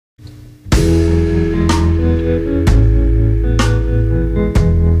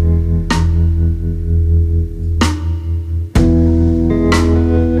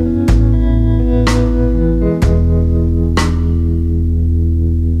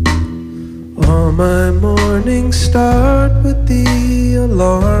All my mornings start with the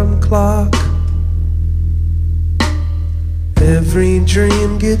alarm clock. Every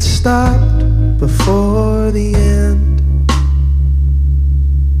dream gets stopped before the end.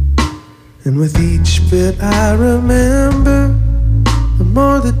 And with each bit I remember, the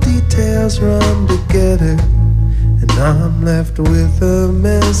more the details run together, and I'm left with a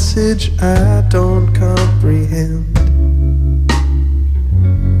message I don't comprehend.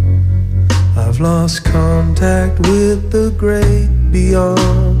 I've lost contact with the great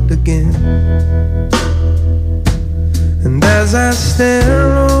beyond again. And as I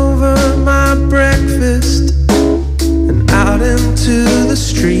stare over my breakfast and out into the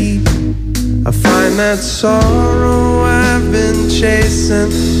street, I find that sorrow I've been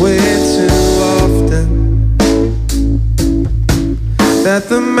chasing way too often. That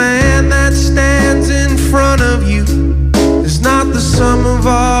the man that stands in front of you is not the sum of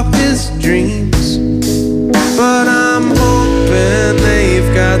all his dreams. But I'm hoping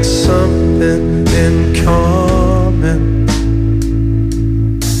they've got something in common.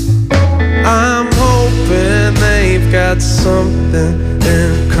 I'm hoping they've got something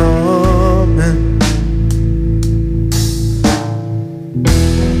in common.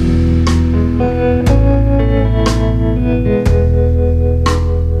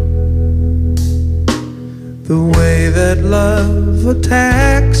 The way that love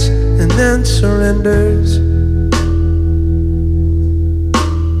attacks and then surrenders.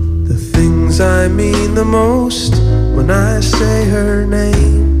 The things I mean the most when I say her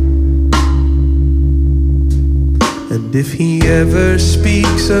name. And if he ever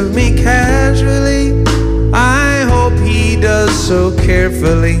speaks of me casually, I hope he does so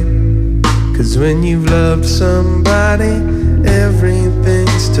carefully. 'Cause when you've loved somebody,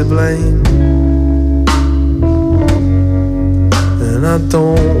 everything's to blame. And I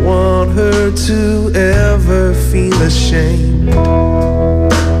don't want her to ever feel ashamed.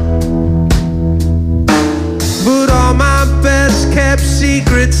 But all my best kept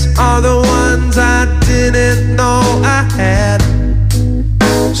secrets are the ones I didn't know I had.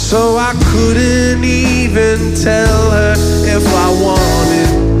 So I couldn't even tell her if I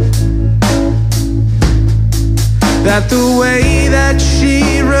wanted. That the way that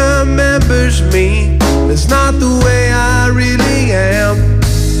she remembers me is not the way I really am.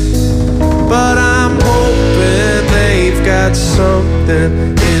 But I'm hoping they've got something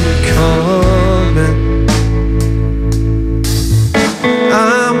in common.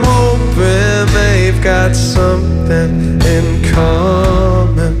 I'm hoping they've got something in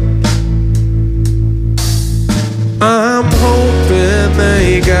common. I'm hoping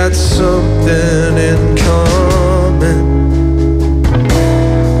they got something in common.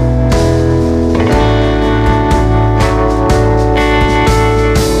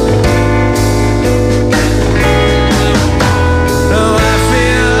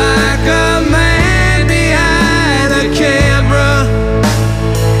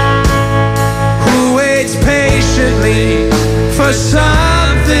 For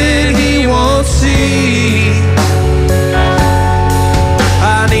something he won't see.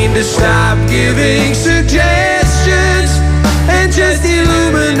 I need to stop giving suggestions and just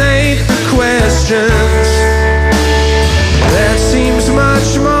illuminate the questions. That seems much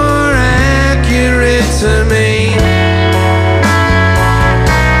more accurate to me.